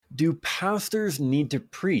Do pastors need to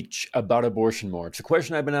preach about abortion more? It's a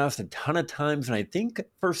question I've been asked a ton of times, and I think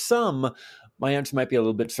for some, my answer might be a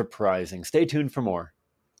little bit surprising. Stay tuned for more.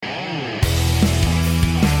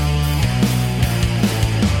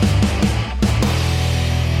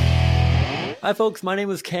 Hi, folks. My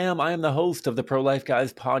name is Cam. I am the host of the Pro-Life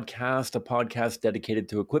Guys podcast, a podcast dedicated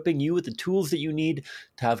to equipping you with the tools that you need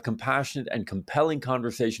to have compassionate and compelling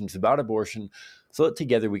conversations about abortion so that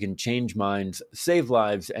together we can change minds, save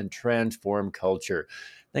lives, and transform culture.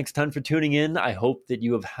 Thanks a ton for tuning in. I hope that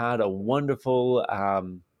you have had a wonderful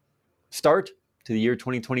start to the year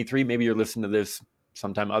 2023. Maybe you're listening to this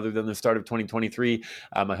sometime other than the start of 2023.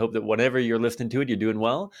 I hope that whenever you're listening to it, you're doing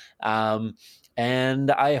well.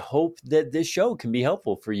 And I hope that this show can be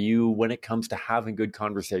helpful for you when it comes to having good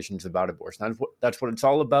conversations about abortion. That's what it's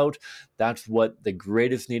all about. That's what the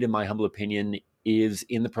greatest need, in my humble opinion, is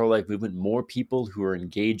in the pro-life movement. More people who are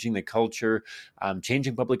engaging the culture,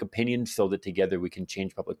 changing public opinion so that together we can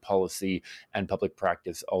change public policy and public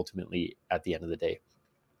practice ultimately at the end of the day.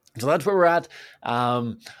 So that's where we're at.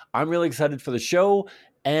 I'm really excited for the show,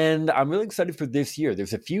 and I'm really excited for this year.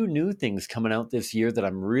 There's a few new things coming out this year that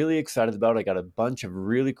I'm really excited about. I got a bunch of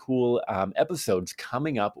really cool episodes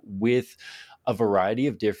coming up with a variety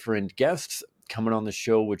of different guests coming on the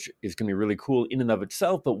show, which is going to be really cool in and of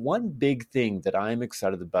itself. But one big thing that I'm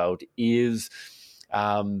excited about is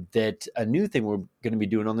that a new thing we're going to be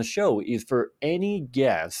doing on the show is for any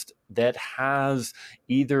guest that has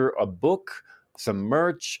either a book, some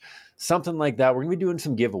merch, something like that. We're going to be doing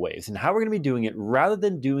some giveaways. And how we're going to be doing it, rather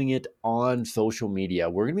than doing it on social media,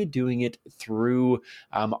 we're going to be doing it through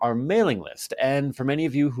our mailing list. And for many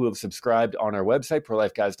of you who have subscribed on our website,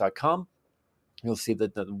 prolifeguys.com, you'll see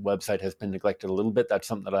that the website has been neglected a little bit. That's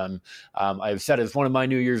something that I've set as one of my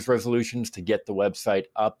New Year's resolutions, to get the website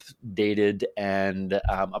updated and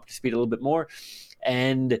up to speed a little bit more.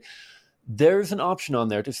 And there's an option on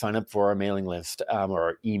there to sign up for our mailing list, or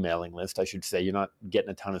our emailing list, I should say. You're not getting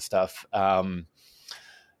a ton of stuff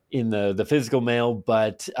in the physical mail,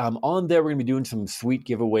 but on there, we're going to be doing some sweet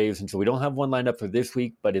giveaways. And so we don't have one lined up for this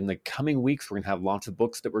week, but in the coming weeks, we're going to have lots of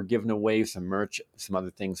books that we're giving away, some merch, some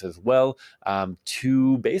other things as well,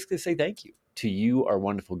 to basically say thank you to you, our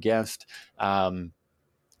wonderful guest.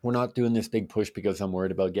 We're not doing this big push because I'm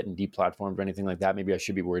worried about getting deplatformed or anything like that. Maybe I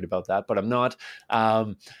should be worried about that, but I'm not.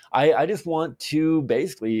 I just want to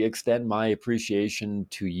basically extend my appreciation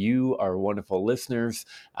to you, our wonderful listeners,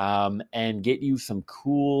 and get you some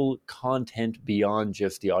cool content beyond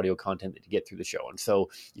just the audio content that you get through the show. And so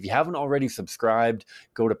if you haven't already subscribed,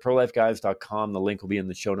 go to prolifeguys.com. The link will be in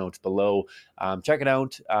the show notes below. Check it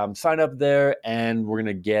out. Sign up there, and we're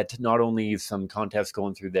going to get not only some contests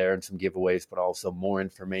going through there and some giveaways, but also more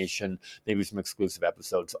information, maybe some exclusive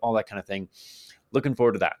episodes, all that kind of thing. Looking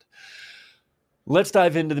forward to that. Let's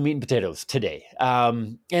dive into the meat and potatoes today.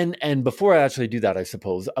 And before I actually do that, I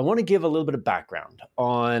suppose, I want to give a little bit of background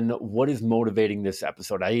on what is motivating this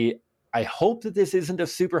episode. I hope that this isn't a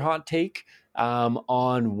super hot take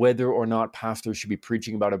on whether or not pastors should be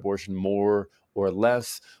preaching about abortion more or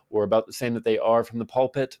less, or about the same that they are from the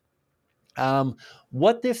pulpit.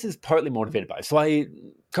 What this is partly motivated by. So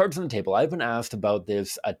cards on the table. I've been asked about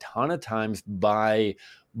this a ton of times by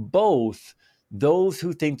both those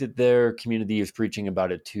who think that their community is preaching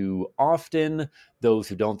about it too often, those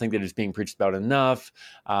who don't think that it's being preached about enough,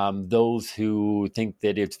 those who think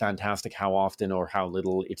that it's fantastic how often or how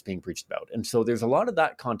little it's being preached about. And so there's a lot of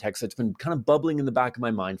that context that's been kind of bubbling in the back of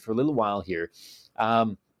my mind for a little while here.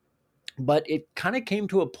 But it kind of came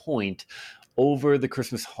to a point over the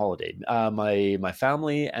Christmas holiday. My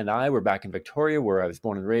family and I were back in Victoria, where I was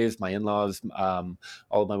born and raised. My in-laws, all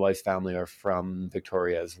of my wife's family are from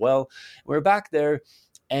Victoria as well. We were back there,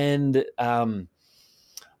 and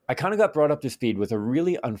I kind of got brought up to speed with a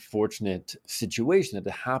really unfortunate situation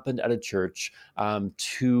that happened at a church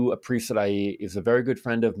to a priest that is a very good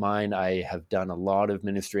friend of mine. I have done a lot of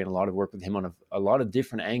ministry and a lot of work with him on a lot of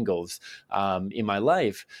different angles in my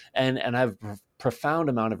life, and I have a profound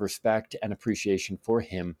amount of respect and appreciation for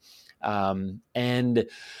him.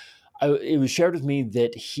 It was shared with me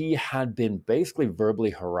that he had been basically verbally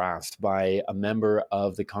harassed by a member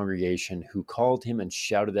of the congregation who called him and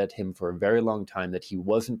shouted at him for a very long time that he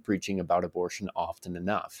wasn't preaching about abortion often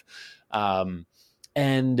enough.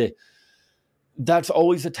 And that's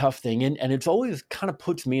always a tough thing. And it's always kind of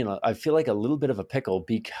puts me in, I feel like, a little bit of a pickle,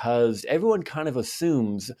 because everyone kind of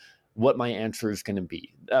assumes what my answer is going to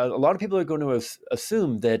be. A lot of people are going to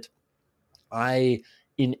assume that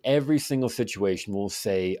in every single situation, will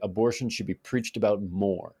say abortion should be preached about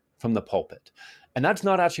more from the pulpit. And that's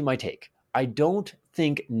not actually my take. I don't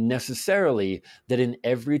think necessarily that in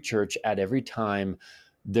every church at every time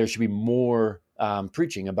there should be more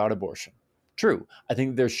preaching about abortion. True. I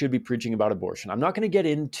think there should be preaching about abortion. I'm not going to get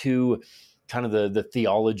into kind of the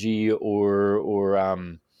theology or I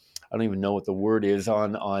don't even know what the word is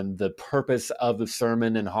on the purpose of the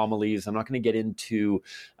sermon and homilies. I'm not going to get into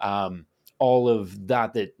all of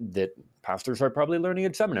that pastors are probably learning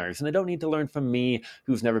at seminaries, and they don't need to learn from me,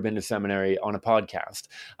 who's never been to seminary, on a podcast.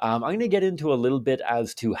 I'm going to get into a little bit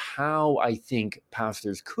as to how I think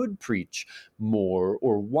pastors could preach more,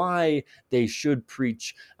 or why they should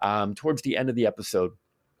preach towards the end of the episode.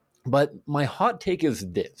 But my hot take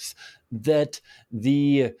is this, that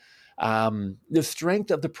the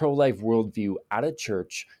strength of the pro-life worldview at a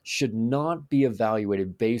church should not be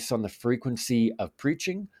evaluated based on the frequency of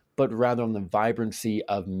preaching, but rather on the vibrancy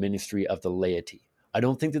of ministry of the laity. I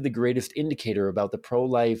don't think that the greatest indicator about the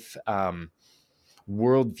pro-life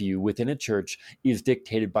worldview within a church is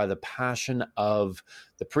dictated by the passion of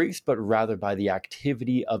the priest, but rather by the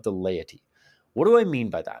activity of the laity. What do I mean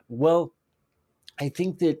by that? Well, I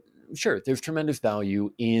think that, sure, there's tremendous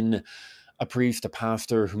value in a priest, a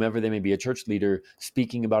pastor, whomever they may be, a church leader,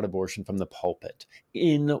 speaking about abortion from the pulpit,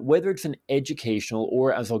 in whether it's an educational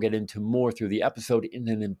or, as I'll get into more through the episode, in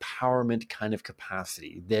an empowerment kind of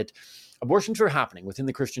capacity, that abortions are happening within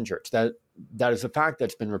the Christian church. That is a fact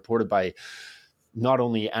that's been reported by, not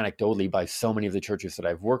only anecdotally by so many of the churches that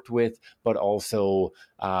I've worked with, but also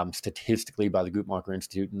statistically by the Guttmacher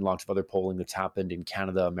Institute and lots of other polling that's happened in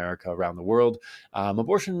Canada, America, around the world.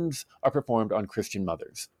 Abortions are performed on Christian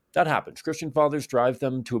mothers. That happens. Christian fathers drive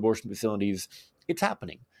them to abortion facilities. It's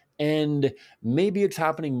happening. And maybe it's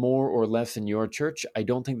happening more or less in your church. I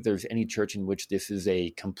don't think there's any church in which this is a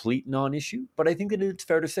complete non-issue, but I think that it's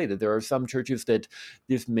fair to say that there are some churches that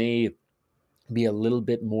this may be a little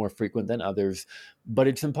bit more frequent than others, but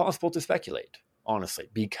it's impossible to speculate, honestly,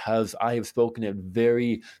 because I have spoken at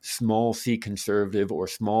very small C conservative or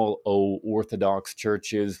small O Orthodox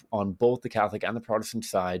churches on both the Catholic and the Protestant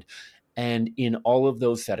side. And in all of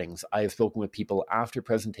those settings, I have spoken with people after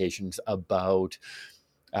presentations about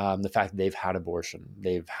the fact that they've had abortion.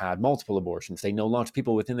 They've had multiple abortions. They know lots of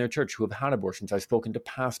people within their church who have had abortions. I've spoken to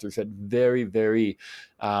pastors at very, very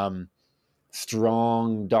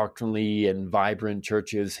strong doctrinally and vibrant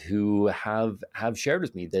churches who have shared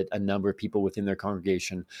with me that a number of people within their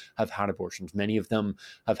congregation have had abortions. Many of them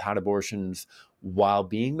have had abortions while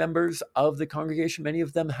being members of the congregation. Many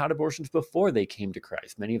of them had abortions before they came to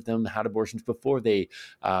Christ. Many of them had abortions before they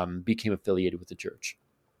became affiliated with the church.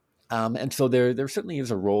 And so there certainly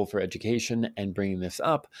is a role for education and bringing this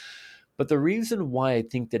up. But the reason why I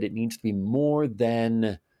think that it needs to be more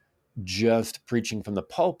than just preaching from the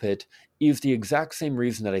pulpit is the exact same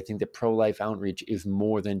reason that I think that pro-life outreach is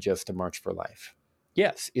more than just a March for Life.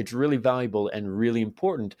 Yes, it's really valuable and really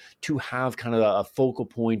important to have kind of a focal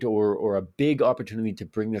point or a big opportunity to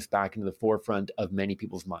bring this back into the forefront of many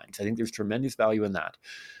people's minds. I think there's tremendous value in that.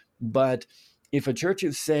 But if a church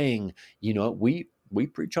is saying, we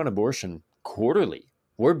preach on abortion quarterly,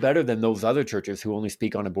 we're better than those other churches who only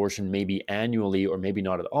speak on abortion maybe annually or maybe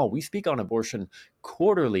not at all. We speak on abortion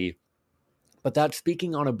quarterly, but that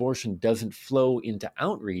speaking on abortion doesn't flow into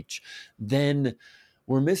outreach, then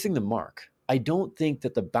we're missing the mark. I don't think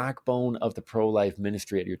that the backbone of the pro-life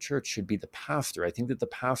ministry at your church should be the pastor. I think that the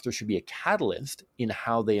pastor should be a catalyst in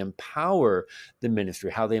how they empower the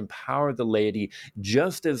ministry, how they empower the laity,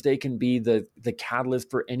 just as they can be the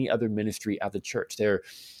catalyst for any other ministry at the church. They're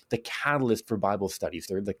the catalyst for Bible studies.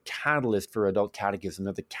 They're the catalyst for adult catechism.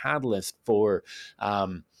 They're the catalyst for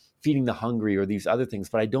feeding the hungry or these other things.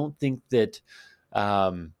 But I don't think that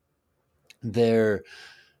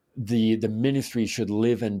the ministry should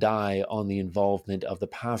live and die on the involvement of the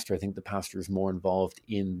pastor. I think the pastor is more involved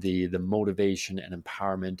in the motivation and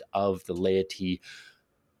empowerment of the laity,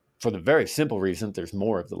 for the very simple reason there's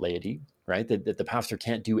more of the laity, right? That the pastor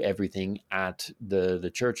can't do everything at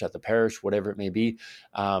the church, at the parish, whatever it may be.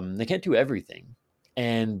 They can't do everything.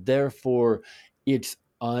 And therefore, it's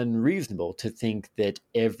unreasonable to think that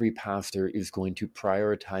every pastor is going to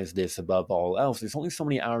prioritize this above all else. There's only so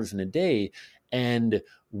many hours in a day, and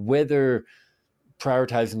whether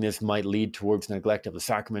prioritizing this might lead towards neglect of the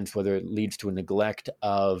sacraments, whether it leads to a neglect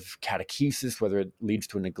of catechesis, whether it leads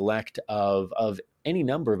to a neglect of any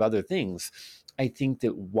number of other things, I think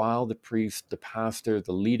that while the priest, the pastor,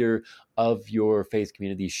 the leader of your faith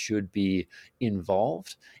community should be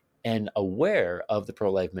involved and aware of the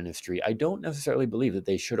pro-life ministry, I don't necessarily believe that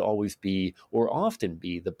they should always be or often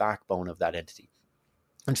be the backbone of that entity.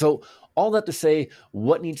 And so all that to say,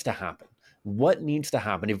 what needs to happen? What needs to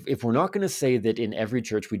happen? If we're not going to say that in every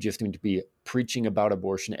church we just need to be preaching about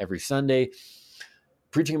abortion every Sunday,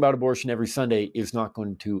 preaching about abortion every Sunday is not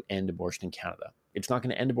going to end abortion in Canada. It's not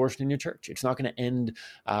going to end abortion in your church. It's not going to end,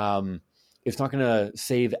 it's not going to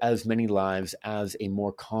save as many lives as a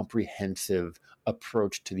more comprehensive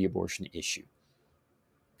approach to the abortion issue.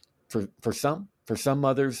 For some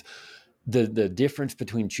mothers, the difference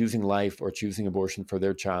between choosing life or choosing abortion for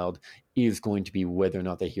their child is going to be whether or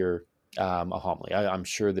not they hear a homily. I'm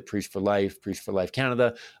sure that Priest for Life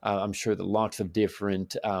Canada, I'm sure that lots of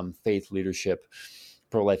different faith leadership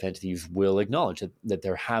pro-life entities will acknowledge that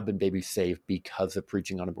there have been babies saved because of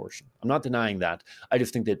preaching on abortion. I'm not denying that. I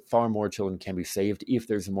just think that far more children can be saved if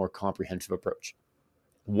there's a more comprehensive approach.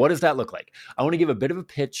 What does that look like? I want to give a bit of a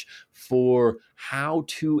pitch for how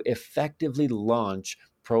to effectively launch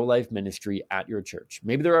pro-life ministry at your church.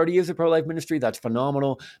 Maybe there already is a pro-life ministry. That's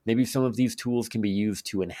phenomenal. Maybe some of these tools can be used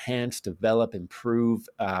to enhance, develop, improve,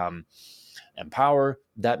 empower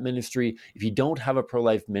that ministry. If you don't have a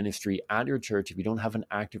pro-life ministry at your church, if you don't have an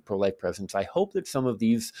active pro-life presence, I hope that some of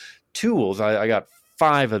these tools, I got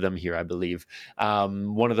 5 of them here, I believe.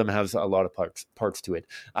 One of them has a lot of parts to it.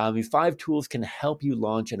 These 5 tools can help you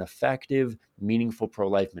launch an effective, meaningful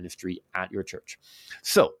pro-life ministry at your church.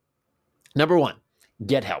 So, number 1,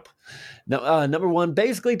 get help. Now, number 1,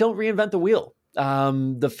 basically don't reinvent the wheel.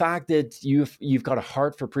 The fact that you've got a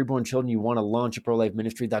heart for preborn children, you want to launch a pro-life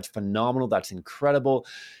ministry, that's phenomenal. That's incredible.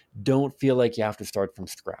 Don't feel like you have to start from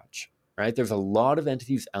scratch. Right? There's a lot of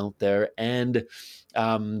entities out there, and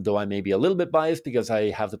though I may be a little bit biased because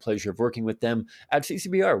I have the pleasure of working with them at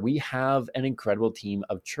CCBR, we have an incredible team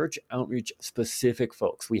of church outreach specific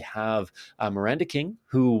folks. We have Miranda King,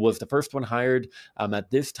 who was the first one hired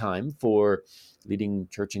at this time for leading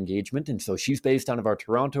church engagement, and so she's based out of our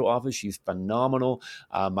Toronto office. She's phenomenal.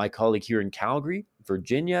 My colleague here in Calgary,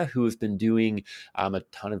 Virginia, who has been doing a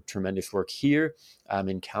ton of tremendous work here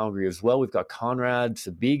in Calgary as well. We've got Conrad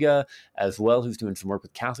Sabiga as well, who's doing some work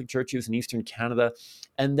with Catholic churches in Eastern Canada.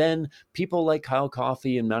 And then people like Kyle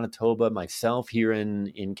Coffey in Manitoba, myself here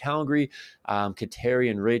in Calgary, Kateri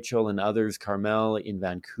and Rachel and others, Carmel in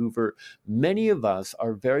Vancouver. Many of us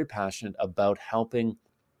are very passionate about helping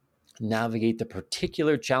navigate the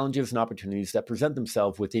particular challenges and opportunities that present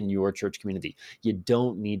themselves within your church community. You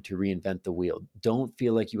don't need to reinvent the wheel. Don't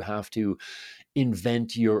feel like you have to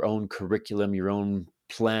invent your own curriculum, your own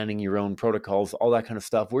planning, your own protocols, all that kind of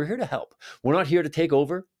stuff. We're here to help. We're not here to take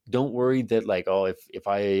over. Don't worry that if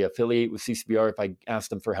I affiliate with CCBR, if I ask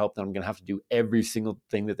them for help, then I'm going to have to do every single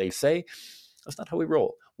thing that they say. That's not how we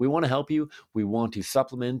roll. We want to help you. We want to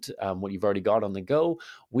supplement what you've already got on the go.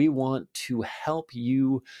 We want to help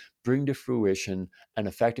you bring to fruition an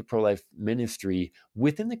effective pro-life ministry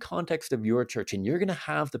within the context of your church. And you're going to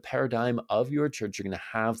have the paradigm of your church. You're going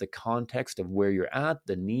to have the context of where you're at,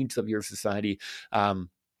 the needs of your society. And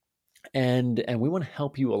we want to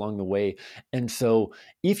help you along the way. And so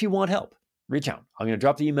if you want help, reach out. I'm going to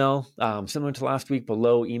drop the email similar to last week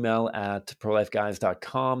below, email at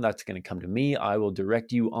prolifeguys.com. That's going to come to me. I will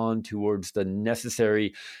direct you on towards the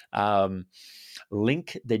necessary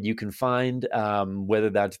link that you can find, whether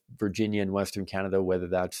that's Virginia and Western Canada, whether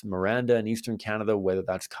that's Miranda in Eastern Canada, whether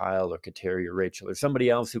that's Kyle or Kateri or Rachel or somebody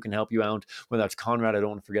else who can help you out, whether that's Conrad. I don't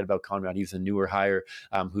want to forget about Conrad. He's a newer hire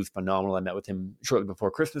who's phenomenal. I met with him shortly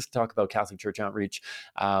before Christmas to talk about Catholic Church outreach.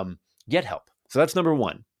 Get help. So that's number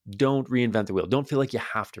 1. Don't reinvent the wheel. Don't feel like you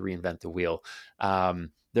have to reinvent the wheel.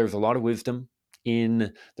 There's a lot of wisdom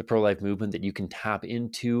in the pro-life movement that you can tap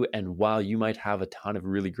into. And while you might have a ton of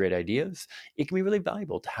really great ideas, it can be really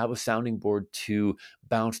valuable to have a sounding board to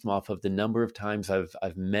bounce them off of. The number of times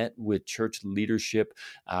I've met with church leadership,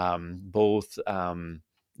 both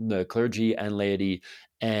the clergy and laity,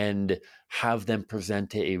 and have them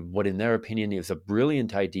present what in their opinion is a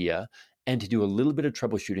brilliant idea, and to do a little bit of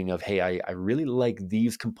troubleshooting of, hey, I really like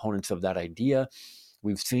these components of that idea.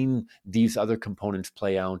 We've seen these other components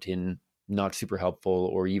play out in not super helpful,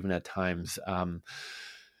 or even at times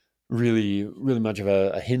really, really much of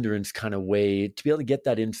a hindrance kind of way. To be able to get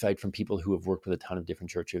that insight from people who have worked with a ton of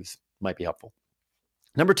different churches might be helpful.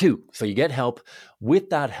 Number 2, so you get help.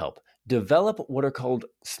 With that help, develop what are called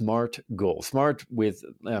SMART goals. SMART it's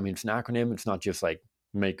an acronym. It's not just like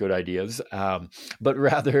make good ideas, but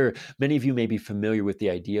rather many of you may be familiar with the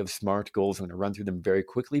idea of SMART goals. I'm going to run through them very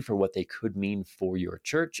quickly for what they could mean for your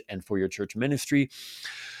church and for your church ministry.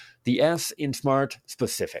 The S in SMART,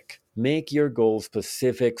 specific. Make your goals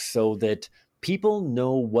specific so that people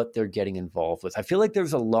know what they're getting involved with. I feel like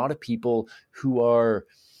there's a lot of people who are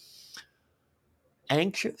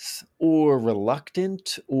anxious or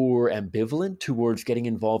reluctant or ambivalent towards getting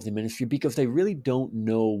involved in ministry because they really don't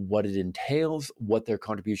know what it entails, what their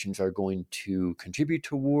contributions are going to contribute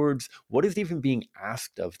towards, what is even being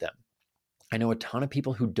asked of them. I know a ton of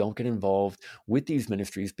people who don't get involved with these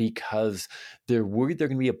ministries because they're worried they're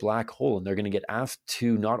going to be a black hole, and they're going to get asked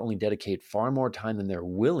to not only dedicate far more time than they're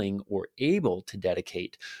willing or able to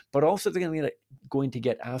dedicate, but also they're going to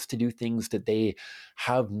get asked to do things that they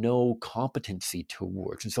have no competency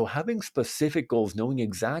towards. And so having specific goals, knowing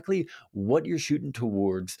exactly what you're shooting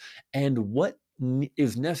towards and what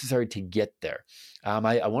is necessary to get there.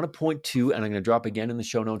 I want to point to, and I'm going to drop again in the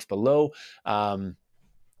show notes below,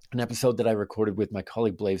 an episode that I recorded with my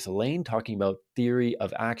colleague Blaise Elaine, talking about theory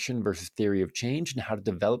of action versus theory of change, and how to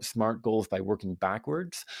develop SMART goals by working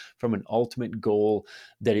backwards from an ultimate goal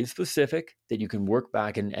that is specific, that you can work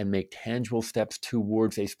back and make tangible steps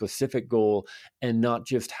towards a specific goal, and not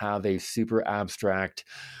just have a super abstract,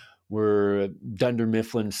 we're Dunder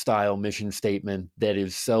Mifflin style mission statement that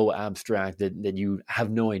is so abstract that you have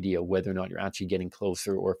no idea whether or not you're actually getting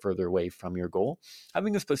closer or further away from your goal.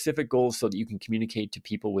 Having a specific goal so that you can communicate to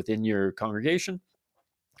people within your congregation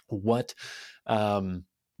what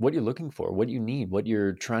you're looking for, what you need, what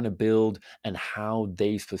you're trying to build, and how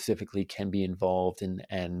they specifically can be involved in,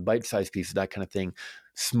 and bite-sized pieces, that kind of thing.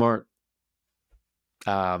 SMART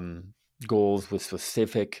goals with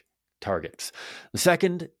specific targets. The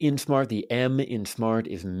second in SMART, the M in SMART,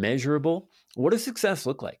 is measurable. What does success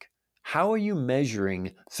look like? How are you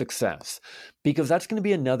measuring success? Because that's going to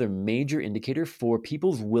be another major indicator for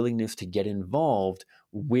people's willingness to get involved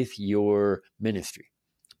with your ministry.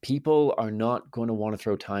 People are not going to want to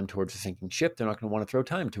throw time towards a sinking ship. They're not going to want to throw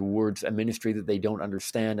time towards a ministry that they don't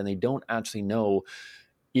understand and they don't actually know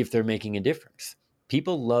if they're making a difference.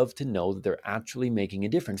 People love to know that they're actually making a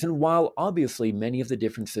difference. And while obviously many of the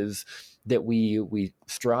differences that we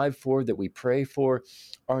strive for, that we pray for,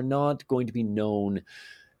 are not going to be known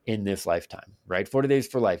in this lifetime, right? 40 Days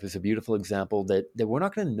for Life is a beautiful example that we're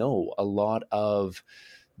not going to know a lot of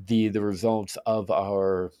the results of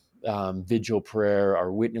our vigil prayer,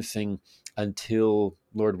 our witnessing, until,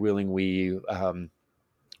 Lord willing, we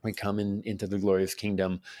come into the glorious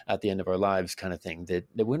kingdom at the end of our lives, kind of thing, that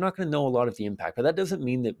we're not going to know a lot of the impact. But that doesn't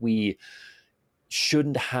mean that we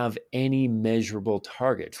shouldn't have any measurable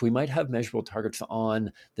targets. We might have measurable targets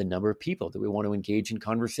on the number of people that we want to engage in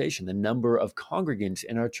conversation, the number of congregants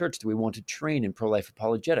in our church that we want to train in pro-life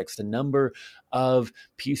apologetics, the number of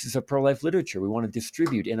pieces of pro-life literature we want to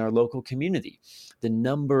distribute in our local community, the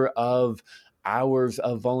number of hours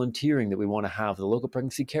of volunteering that we want to have, the local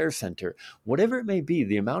pregnancy care center, whatever it may be,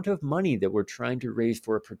 the amount of money that we're trying to raise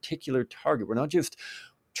for a particular target. We're not just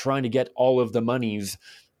trying to get all of the monies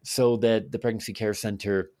so that the pregnancy care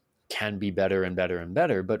center can be better and better and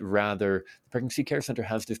better, but rather the pregnancy care center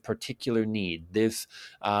has this particular need. This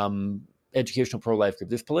educational pro-life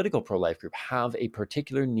group, this political pro-life group have a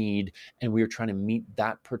particular need, and we are trying to meet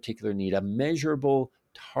that particular need, a measurable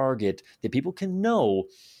target that people can know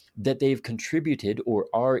that they've contributed or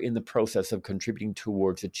are in the process of contributing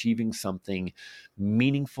towards achieving something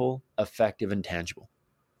meaningful, effective, and tangible.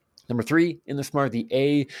 Number 3 in the SMART, the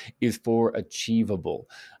A is for achievable.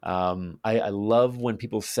 I love when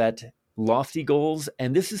people set lofty goals,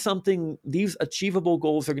 and this is something, these achievable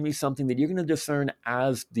goals are going to be something that you're going to discern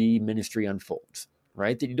as the ministry unfolds,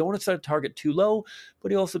 right? That you don't want to set a target too low,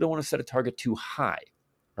 but you also don't want to set a target too high,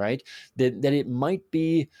 right? That it might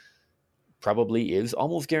be, probably is,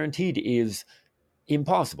 almost guaranteed is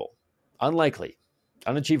impossible, unlikely,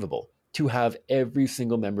 unachievable to have every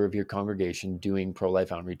single member of your congregation doing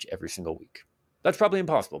pro-life outreach every single week. That's probably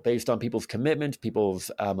impossible based on people's commitment, people's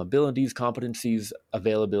abilities, competencies,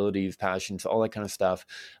 availabilities, passions, all that kind of stuff.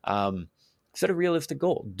 Set a realistic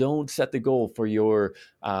goal. Don't set the goal for your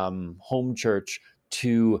home church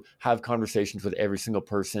to have conversations with every single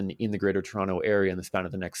person in the Greater Toronto area in the span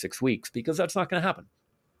of the next 6 weeks, because that's not going to happen.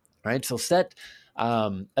 Right? So set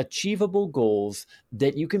achievable goals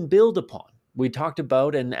that you can build upon. We talked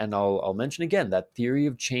about, and I'll mention again, that theory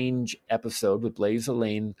of change episode with Blaise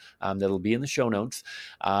Elaine that'll be in the show notes.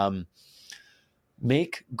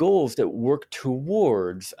 Make goals that work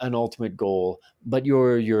towards an ultimate goal, but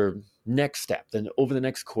your next step, then over the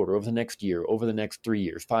next quarter, over the next year, over the next 3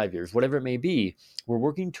 years, 5 years, whatever it may be, we're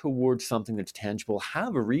working towards something that's tangible.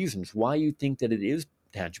 Have reasons why you think that it is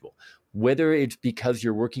tangible. Whether it's because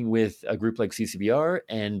you're working with a group like CCBR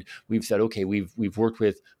and we've said, okay, we've worked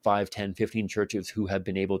with 5, 10, 15 churches who have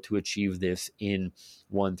been able to achieve this in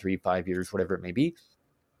 1, 3, 5 years, whatever it may be.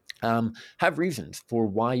 Have reasons for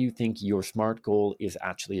why you think your SMART goal is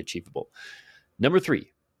actually achievable. Number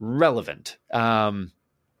 3, relevant.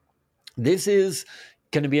 This is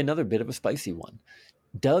going to be another bit of a spicy one.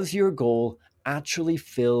 Does your goal actually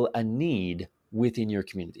fill a need within your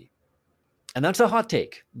community? And that's a hot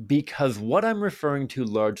take, because what I'm referring to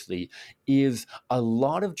largely is a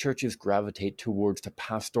lot of churches gravitate towards the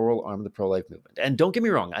pastoral arm of the pro-life movement. And don't get me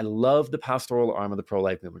wrong, I love the pastoral arm of the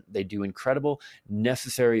pro-life movement. They do incredible,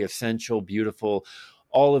 necessary, essential, beautiful,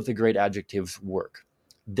 all of the great adjectives work.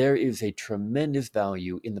 There is a tremendous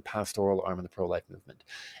value in the pastoral arm of the pro-life movement.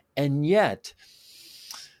 And yet,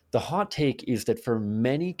 the hot take is that for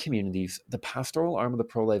many communities, the pastoral arm of the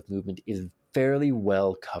pro-life movement is fairly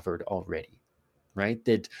well covered already. Right?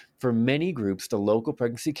 That for many groups, the local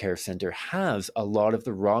pregnancy care center has a lot of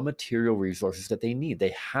the raw material resources that they need.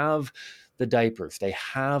 They have the diapers, they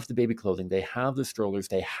have the baby clothing, they have the strollers,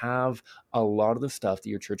 they have a lot of the stuff that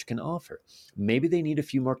your church can offer. Maybe they need a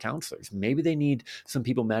few more counselors. Maybe they need some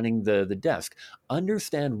people manning the desk.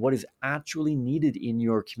 Understand what is actually needed in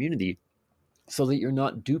your community so that you're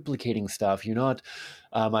not duplicating stuff. You're not,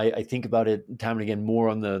 I think about it time and again more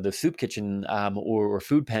on the soup kitchen or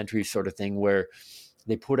food pantry sort of thing, where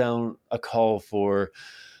they put out a call for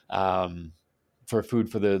food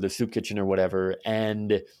for the soup kitchen or whatever,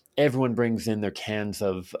 and everyone brings in their cans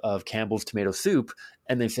of Campbell's tomato soup,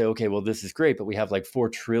 and they say, okay, well, this is great, but we have like 4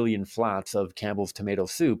 trillion flats of Campbell's tomato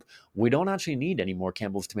soup. We don't actually need any more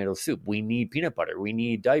Campbell's tomato soup. We need peanut butter. We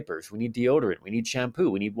need diapers. We need deodorant. We need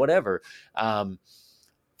shampoo. We need whatever.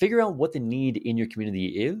 Figure out what the need in your community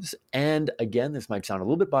is. And again, this might sound a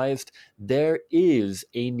little bit biased. There is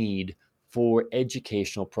a need for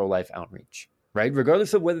educational pro-life outreach. Right?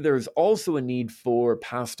 Regardless of whether there is also a need for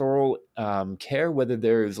pastoral care, whether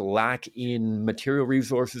there's lack in material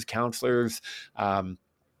resources, counselors,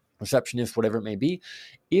 receptionists, whatever it may be.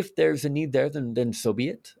 If there's a need there, then so be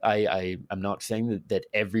it. I'm not saying that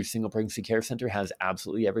every single pregnancy care center has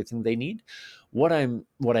absolutely everything they need. What I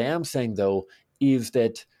am saying, though, is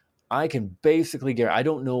that I can basically guarantee, I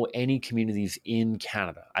don't know any communities in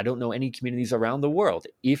Canada. I don't know any communities around the world.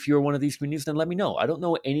 If you're one of these communities, then let me know. I don't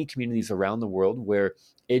know any communities around the world where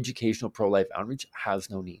educational pro-life outreach has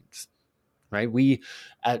no needs. Right? We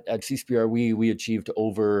at CCPR, we achieved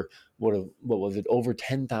over what was it, over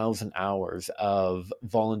 10,000 hours of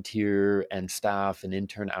volunteer and staff and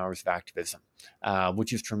intern hours of activism,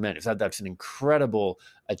 which is tremendous. That's an incredible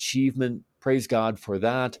achievement. Praise God for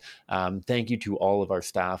that. Thank you to all of our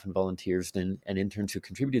staff and volunteers and interns who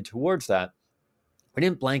contributed towards that. We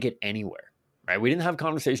didn't blanket anywhere, right? We didn't have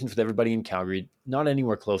conversations with everybody in Calgary, not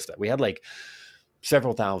anywhere close to that. We had like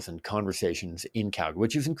several thousand conversations in Calgary,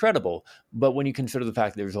 which is incredible. But when you consider the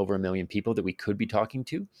fact that there's over 1 million people that we could be talking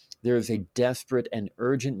to, there is a desperate and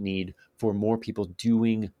urgent need for more people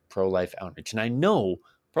doing pro-life outreach. And I know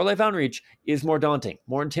pro-life outreach is more daunting,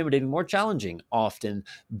 more intimidating, more challenging often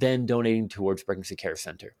than donating towards pregnancy care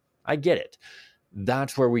center. I get it.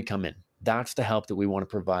 That's where we come in. That's the help that we want to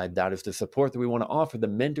provide. That is the support that we want to offer, the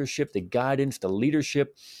mentorship, the guidance, the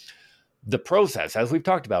leadership, the process, as we've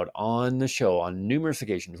talked about on the show on numerous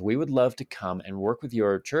occasions. We would love to come and work with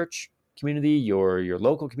your church community, your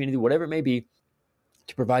local community, whatever it may be,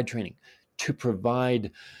 to provide training, to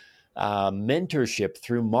provide mentorship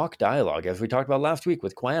through mock dialogue, as we talked about last week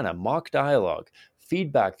with Quiana, mock dialogue,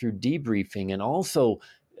 feedback through debriefing, and also,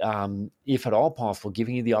 if at all possible,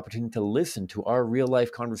 giving you the opportunity to listen to our real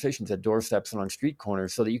life conversations at doorsteps and on street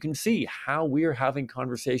corners so that you can see how we're having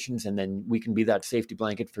conversations, and then we can be that safety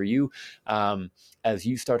blanket for you as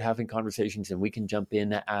you start having conversations, and we can jump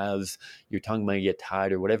in as your tongue might get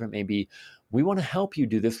tied or whatever it may be. We want to help you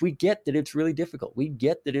do this. We get that it's really difficult. We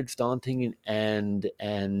get that it's daunting and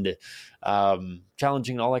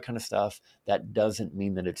challenging and all that kind of stuff. That doesn't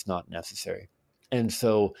mean that it's not necessary. And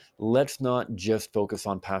so let's not just focus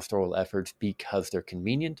on pastoral efforts because they're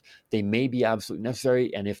convenient. They may be absolutely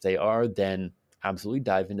necessary, and if they are, then absolutely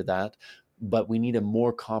dive into that. But we need a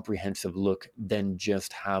more comprehensive look than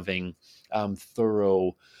just having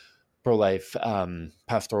thorough pro-life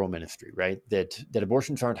pastoral ministry, right? That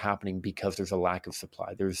abortions aren't happening because there's a lack of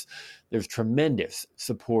supply. There's tremendous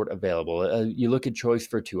support available. You look at Choice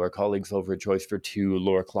for Two, our colleagues over at Choice for Two,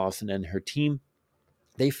 Laura Clausen and her team,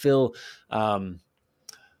 they fill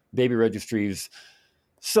baby registries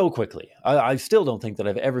so quickly. I still don't think that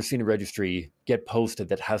I've ever seen a registry get posted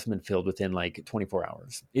that hasn't been filled within like 24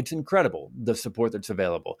 hours. It's incredible, the support that's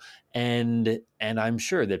available. And I'm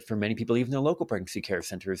sure that for many people, even the local pregnancy care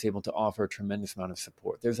center is able to offer a tremendous amount of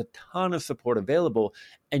support. There's a ton of support available,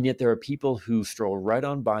 and yet there are people who stroll right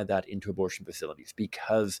on by that into abortion facilities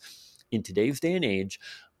because in today's day and age,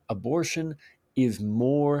 abortion is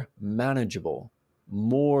more manageable,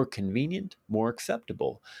 more convenient, more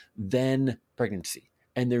acceptable than pregnancy.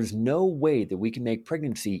 And there's no way that we can make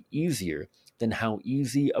pregnancy easier than how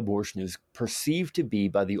easy abortion is perceived to be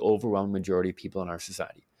by the overwhelming majority of people in our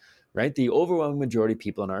society. right? The overwhelming majority of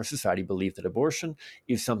people in our society believe that abortion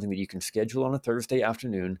is something that you can schedule on a Thursday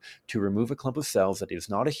afternoon to remove a clump of cells that is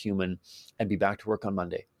not a human and be back to work on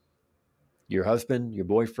Monday. Your husband, your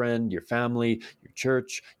boyfriend, your family, your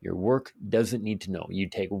church, your work doesn't need to know. You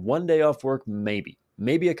take one day off work, maybe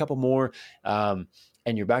a couple more, and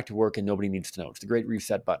you're back to work and nobody needs to know. It's the great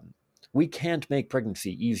reset button. We can't make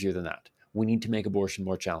pregnancy easier than that. We need to make abortion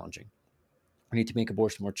more challenging. We need to make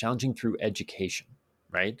abortion more challenging through education,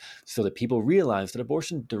 right? So that people realize that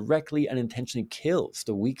abortion directly and intentionally kills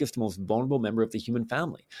the weakest, most vulnerable member of the human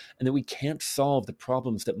family, and that we can't solve the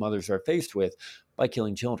problems that mothers are faced with by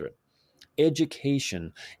killing children.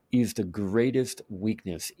 Education is the greatest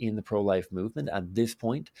weakness in the pro-life movement at this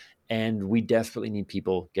point, and we desperately need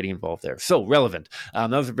people getting involved there. So relevant. That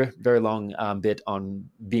was a very long bit on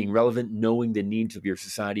being relevant, knowing the needs of your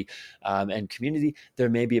society and community. There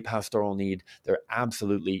may be a pastoral need. There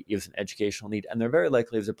absolutely is an educational need, and there very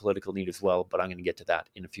likely is a political need as well, but I'm going to get to that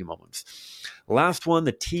in a few moments. Last one,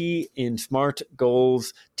 the T in SMART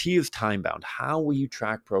goals. T is time-bound. How will you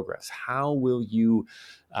track progress? How will you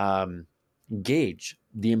gauge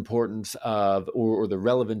the importance of or the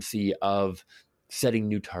relevancy of setting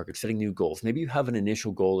new targets, setting new goals? Maybe you have an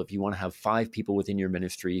initial goal if you want to have 5 people within your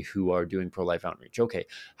ministry who are doing pro-life outreach. Okay,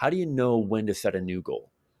 how do you know when to set a new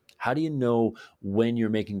goal? How do you know when you're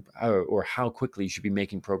making or how quickly you should be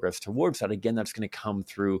making progress towards that? Again, that's going to come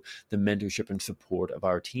through the mentorship and support of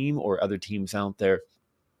our team or other teams out there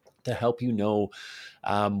to help you know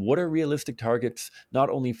what are realistic targets, not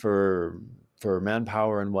only for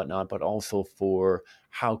manpower and whatnot, but also for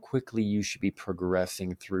how quickly you should be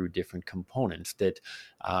progressing through different components. That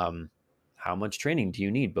how much training do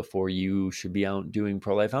you need before you should be out doing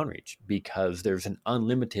pro-life outreach? Because there's an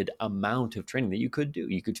unlimited amount of training that you could do.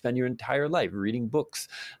 You could spend your entire life reading books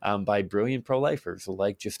by brilliant pro-lifers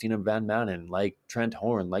like Justina Van Manen, like Trent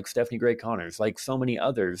Horn, like Stephanie Gray Connors, like so many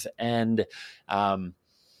others. And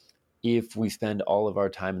if we spend all of our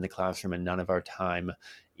time in the classroom and none of our time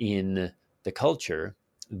in the culture,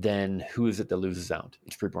 then who is it that loses out?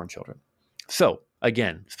 It's preborn children. So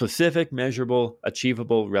again, specific, measurable,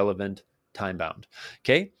 achievable, relevant, time-bound.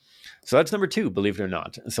 Okay, so that's number 2, believe it or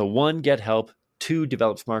not. So 1, get help. 2,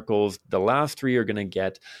 develop SMART goals. The last 3 are going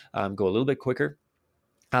to go a little bit quicker.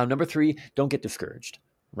 Number 3, don't get discouraged,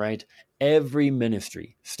 right? Every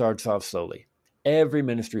ministry starts off slowly. Every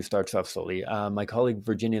ministry starts off slowly. My colleague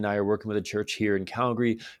Virginia and I are working with a church here in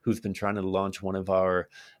Calgary who's been trying to launch one of our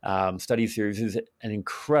study series. She's an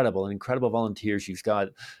incredible volunteer. She's got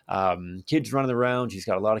kids running around. She's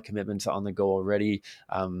got a lot of commitments on the go already.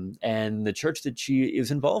 And the church that she is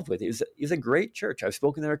involved with is a great church. I've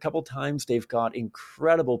spoken there a couple times. They've got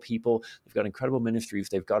incredible people. They've got incredible ministries.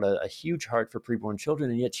 They've got a huge heart for preborn children,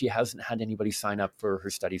 and yet she hasn't had anybody sign up for her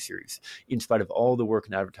study series, in spite of all the work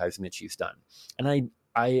and advertising that she's done. And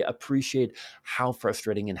I appreciate how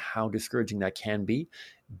frustrating and how discouraging that can be.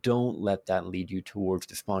 Don't let that lead you towards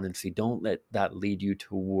despondency. Don't let that lead you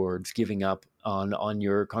towards giving up on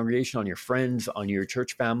your congregation, on your friends, on your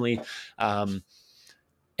church family.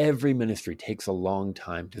 Every ministry takes a long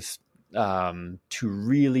time to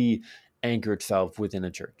really anchor itself within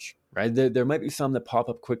a church, right? There might be some that pop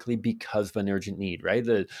up quickly because of an urgent need, right?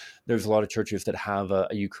 There's a lot of churches that have a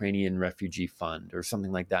Ukrainian refugee fund or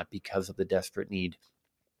something like that because of the desperate need.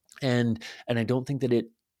 And I don't think that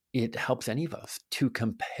it helps any of us to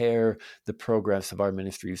compare the progress of our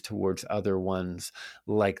ministries towards other ones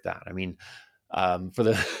like that. I mean, for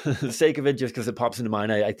the sake of it, just because it pops into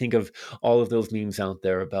mind, I think of all of those memes out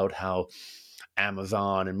there about how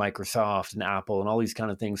Amazon and Microsoft and Apple and all these kind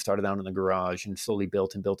of things started out in the garage and slowly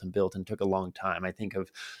built and built and built and took a long time. I think of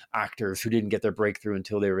actors who didn't get their breakthrough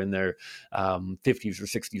until they were in their 50s or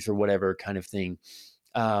 60s or whatever kind of thing.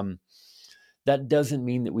 That doesn't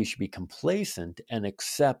mean that we should be complacent and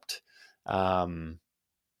accept that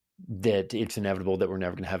it's inevitable that we're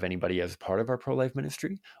never going to have anybody as part of our pro-life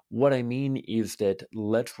ministry. What I mean is that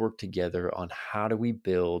let's work together on how do we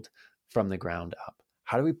build from the ground up.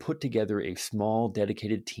 How do we put together a small,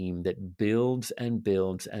 dedicated team that builds and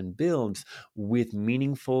builds and builds with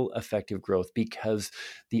meaningful, effective growth? Because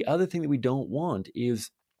the other thing that we don't want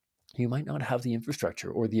is you might not have the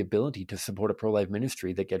infrastructure or the ability to support a pro-life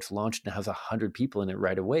ministry that gets launched and has 100 people in it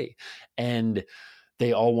right away. And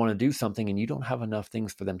they all want to do something and you don't have enough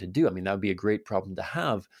things for them to do. I mean, that would be a great problem to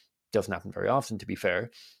have. Doesn't happen very often, to be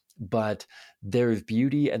fair, but there's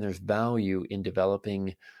beauty and there's value in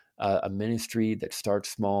developing a ministry that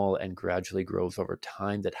starts small and gradually grows over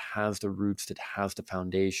time, that has the roots, that has the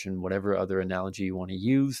foundation, whatever other analogy you want to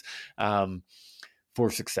use,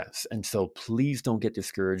 for success. And so please don't get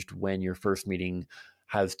discouraged when your first meeting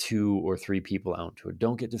has 2 or 3 people out to it.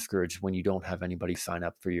 Don't get discouraged when you don't have anybody sign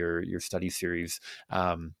up for your study series.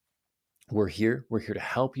 We're here to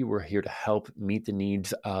help you. We're here to help meet the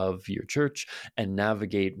needs of your church and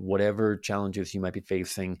navigate whatever challenges you might be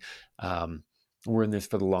facing. We're in this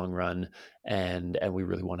for the long run, and we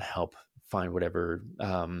really want to help find whatever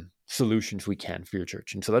solutions we can for your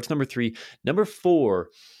church. And so that's number 3. Number 4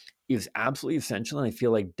 is absolutely essential, and I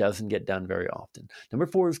feel like doesn't get done very often. Number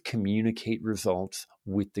 4 is communicate results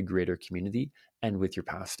with the greater community and with your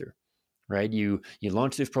pastor. Right? You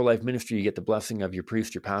launch this pro-life ministry, you get the blessing of your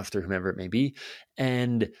priest, your pastor, whomever it may be,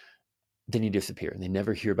 and then you disappear and they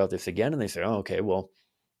never hear about this again. And they say, oh, okay, well,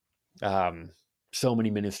 so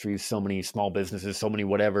many ministries, so many small businesses, so many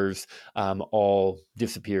whatevers, all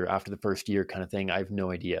disappear after the first year kind of thing. I have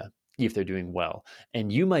no idea if they're doing well.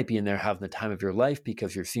 And you might be in there having the time of your life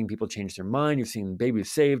because you're seeing people change their mind, you're seeing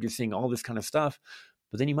babies saved, you're seeing all this kind of stuff.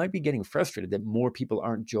 But then you might be getting frustrated that more people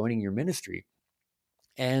aren't joining your ministry.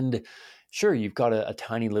 And sure, you've got a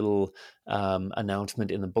tiny little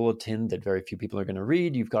announcement in the bulletin that very few people are going to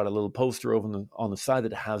read. You've got a little poster over on the side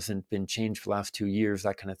that hasn't been changed for the last 2 years,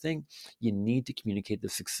 that kind of thing. You need to communicate the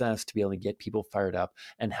success to be able to get people fired up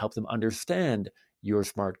and help them understand your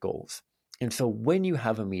SMART goals. And so when you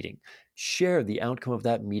have a meeting, share the outcome of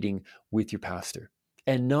that meeting with your pastor,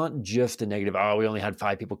 and not just a negative, oh, we only had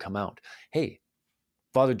 5 people come out. Hey,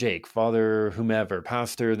 Father Jake, Father whomever,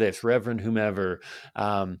 Pastor this, Reverend whomever.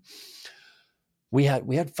 We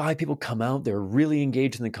had 5 people come out. They were really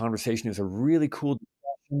engaged in the conversation. It was a really cool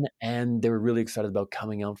discussion, and they were really excited about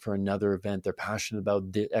coming out for another event. They're passionate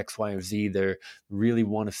about the X, Y, or Z. They really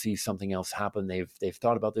want to see something else happen. They've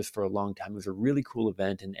thought about this for a long time. It was a really cool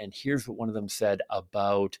event, and here's what one of them said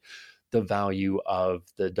about the value of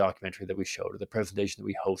the documentary that we showed, or the presentation that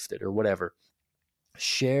we hosted, or whatever.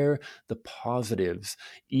 Share the positives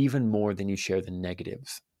even more than you share the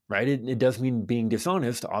negatives, right? It does mean being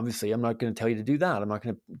dishonest. Obviously, I'm not going to tell you to do that. I'm not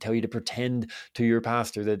going to tell you to pretend to your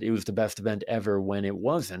pastor that it was the best event ever when it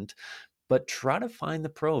wasn't. But try to find the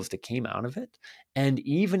pros that came out of it. And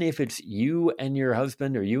even if it's you and your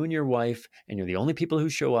husband or you and your wife, and you're the only people who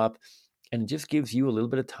show up, and it just gives you a little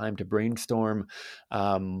bit of time to brainstorm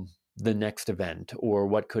the next event, or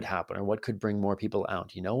what could happen, or what could bring more people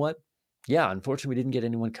out. You know what? Yeah, unfortunately, we didn't get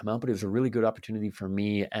anyone come out, but it was a really good opportunity for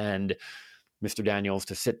me and Mr. Daniels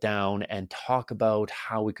to sit down and talk about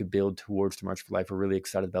how we could build towards the March for Life. We're really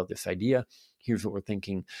excited about this idea. Here's what we're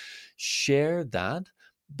thinking. Share that.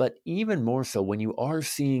 But even more so, when you are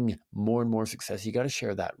seeing more and more success, you got to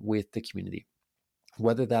share that with the community.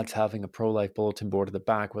 Whether that's having a pro-life bulletin board at the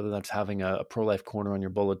back, whether that's having a pro-life corner on your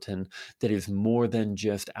bulletin that is more than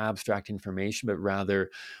just abstract information, but rather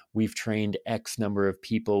we've trained X number of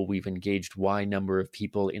people, we've engaged Y number of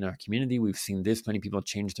people in our community, we've seen this many people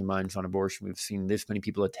change their minds on abortion, we've seen this many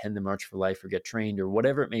people attend the March for Life or get trained or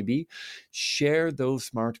whatever it may be. Share those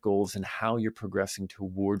SMART goals and how you're progressing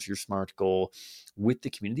towards your SMART goal with the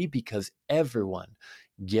community, because everyone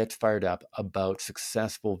gets fired up about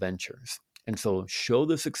successful ventures. And so show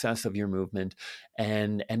the success of your movement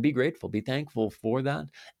and be grateful, be thankful for that.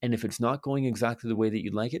 And if it's not going exactly the way that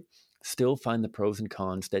you'd like it, still find the pros and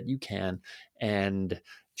cons that you can and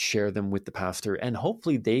share them with the pastor. And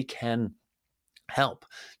hopefully they can help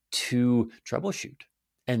to troubleshoot.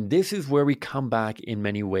 And this is where we come back in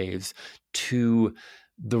many ways to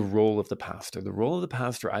the role of the pastor. The role of the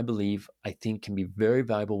pastor, I think, can be very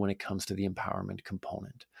valuable when it comes to the empowerment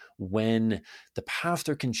component. When the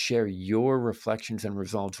pastor can share your reflections and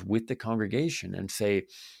results with the congregation and say,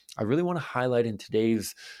 I really want to highlight in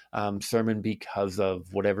today's sermon, because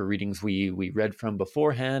of whatever readings we read from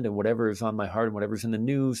beforehand and whatever is on my heart and whatever's in the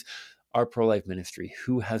news, our pro-life ministry,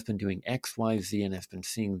 who has been doing X, Y, Z, and has been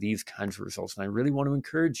seeing these kinds of results. And I really want to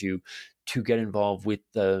encourage you to get involved with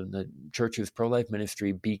the church's pro-life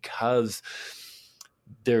ministry, because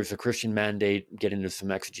there's a Christian mandate, get into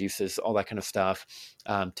some exegesis, all that kind of stuff,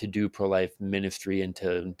 to do pro-life ministry and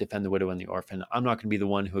to defend the widow and the orphan. I'm not going to be the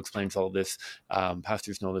one who explains all of this.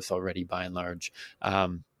 Pastors know this already by and large.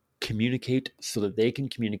 Communicate so that they can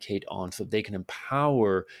communicate on, so that they can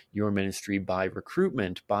empower your ministry by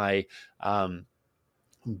recruitment, by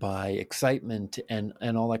excitement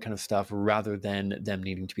and all that kind of stuff, rather than them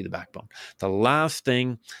needing to be the backbone. The last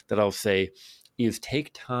thing that I'll say is take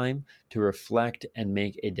time to reflect and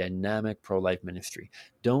make a dynamic pro-life ministry.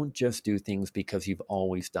 Don't just do things because you've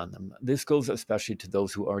always done them. This goes especially to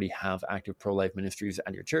those who already have active pro-life ministries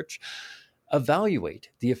at your church. Evaluate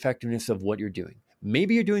the effectiveness of what you're doing.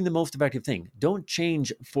 Maybe you're doing the most effective thing. Don't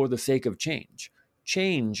change for the sake of change.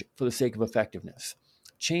 Change for the sake of effectiveness.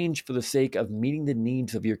 Change for the sake of meeting the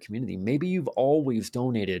needs of your community. Maybe you've always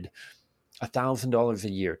donated $1,000 a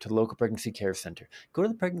year to the local pregnancy care center. Go to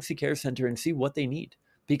the pregnancy care center and see what they need,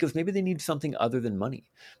 because maybe they need something other than money.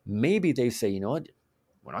 Maybe they say, you know what,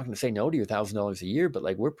 we're not going to say no to your $1,000 a year, but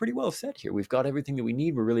like, we're pretty well set here. We've got everything that we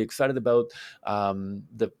need. We're really excited about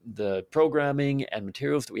the programming and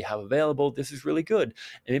materials that we have available. This is really good.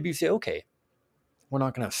 And maybe you say, okay, we're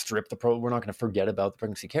not going to we're not going to forget about the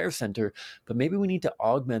pregnancy care center, but maybe we need to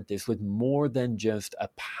augment this with more than just a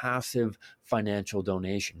passive financial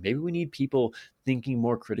donation. Maybe we need people thinking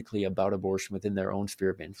more critically about abortion within their own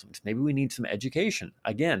sphere of influence. Maybe we need some education,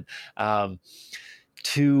 again,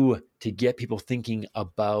 to get people thinking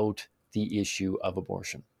about the issue of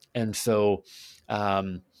abortion. And so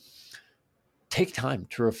take time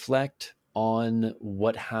to reflect on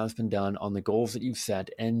what has been done, on the goals that you've set,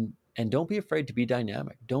 and don't be afraid to be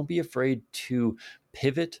dynamic. Don't be afraid to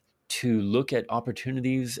pivot, to look at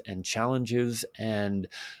opportunities and challenges and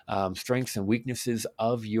strengths and weaknesses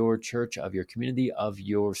of your church, of your community, of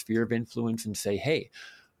your sphere of influence, and say, hey,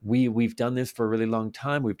 we've done this for a really long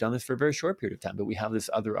time. We've done this for a very short period of time, but we have this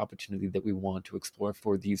other opportunity that we want to explore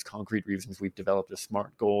for these concrete reasons. We've developed a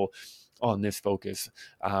SMART goal on this focus.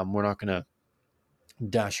 We're not going to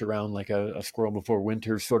dash around like a squirrel before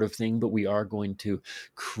winter sort of thing, but we are going to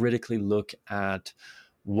critically look at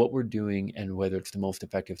what we're doing and whether it's the most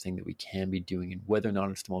effective thing that we can be doing and whether or not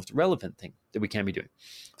it's the most relevant thing that we can be doing.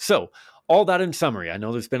 So all that in summary. I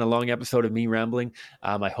know there's been a long episode of me rambling.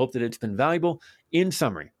 I hope that it's been valuable. In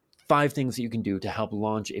summary, 5 things that you can do to help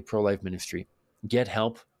launch a pro-life ministry. Get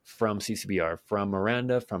help from CCBR, from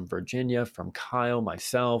Miranda, from Virginia, from Kyle,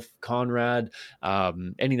 myself, Conrad,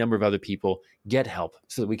 any number of other people. Get help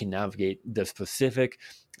so that we can navigate the specific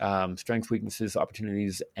strengths, weaknesses,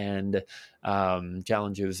 opportunities, and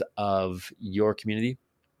challenges of your community.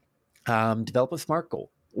 Develop a SMART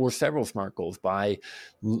goal or several SMART goals by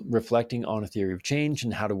reflecting on a theory of change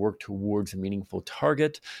and how to work towards a meaningful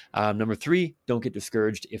target. Number 3, don't get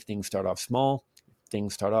discouraged if things start off small, if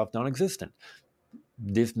things start off non-existent.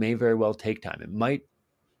 This may very well take time. It might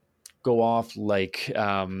go off like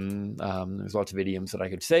there's lots of idioms that I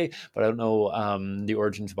could say, but I don't know the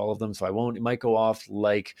origins of all of them, so I won't. It might go off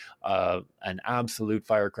like an absolute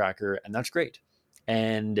firecracker, and that's great.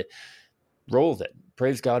 And roll with it.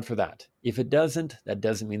 Praise God for that. If it doesn't, that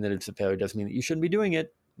doesn't mean that it's a failure. It doesn't mean that you shouldn't be doing it.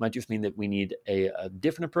 It might just mean that we need a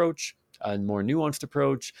different approach, a more nuanced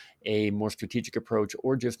approach, a more strategic approach,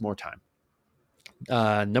 or just more time.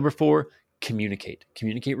 Number 4, communicate.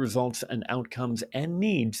 Communicate results and outcomes and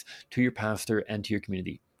needs to your pastor and to your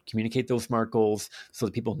community. Communicate those SMART goals so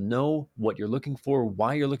that people know what you're looking for,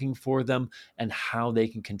 why you're looking for them, and how they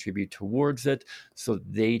can contribute towards it so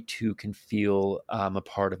they too can feel a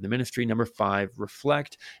part of the ministry. Number 5,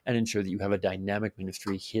 reflect and ensure that you have a dynamic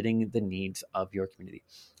ministry hitting the needs of your community.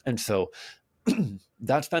 And so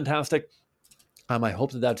that's fantastic. I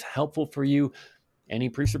hope that that's helpful for you. Any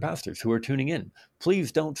priests or pastors who are tuning in,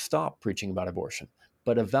 please don't stop preaching about abortion,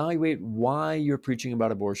 but evaluate why you're preaching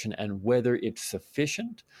about abortion and whether it's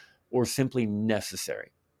sufficient or simply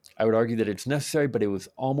necessary. I would argue that it's necessary, but it was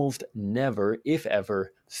almost never, if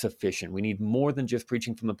ever, sufficient. We need more than just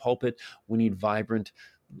preaching from the pulpit. We need vibrant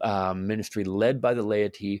ministry led by the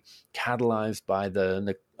laity, catalyzed by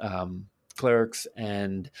the clerics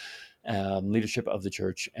and leadership of the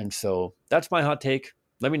church. And so that's my hot take.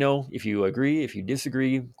 Let me know if you agree, if you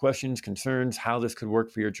disagree, questions, concerns, how this could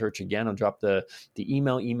work for your church. Again, I'll drop the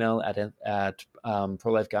email at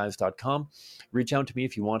prolifeguys.com. Reach out to me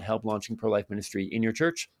if you want help launching pro-life ministry in your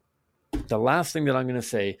church. The last thing that I'm going to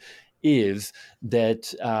say is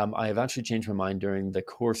that I have actually changed my mind during the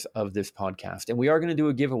course of this podcast, and we are going to do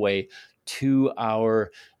a giveaway to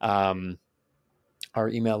our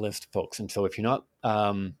email list folks. And so if you're not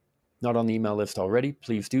on the email list already,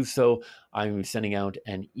 please do so. I'm sending out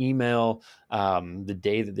an email the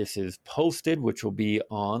day that this is posted, which will be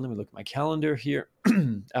on, let me look at my calendar here,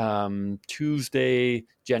 Tuesday,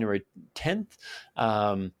 January 10th.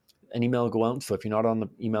 An email will go out. So if you're not on the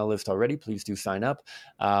email list already, please do sign up.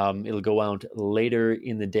 It'll go out later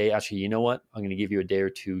in the day. Actually, you know what? I'm going to give you a day or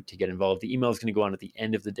two to get involved. The email is going to go out at the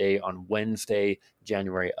end of the day on Wednesday,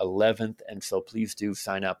 January 11th. And so please do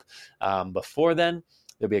sign up before then.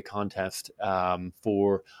 There'll be a contest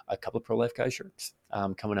for a couple of Pro-Life Guys shirts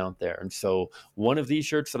coming out there. And so one of these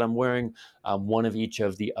shirts that I'm wearing, one of each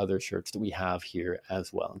of the other shirts that we have here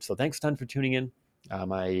as well. And so thanks a ton for tuning in.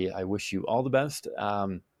 I wish you all the best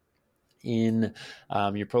in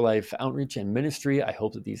your pro-life outreach and ministry. I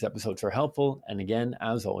hope that these episodes are helpful. And again,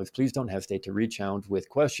 as always, please don't hesitate to reach out with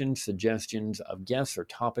questions, suggestions of guests or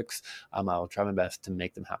topics. I'll try my best to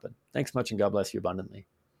make them happen. Thanks much, and God bless you abundantly.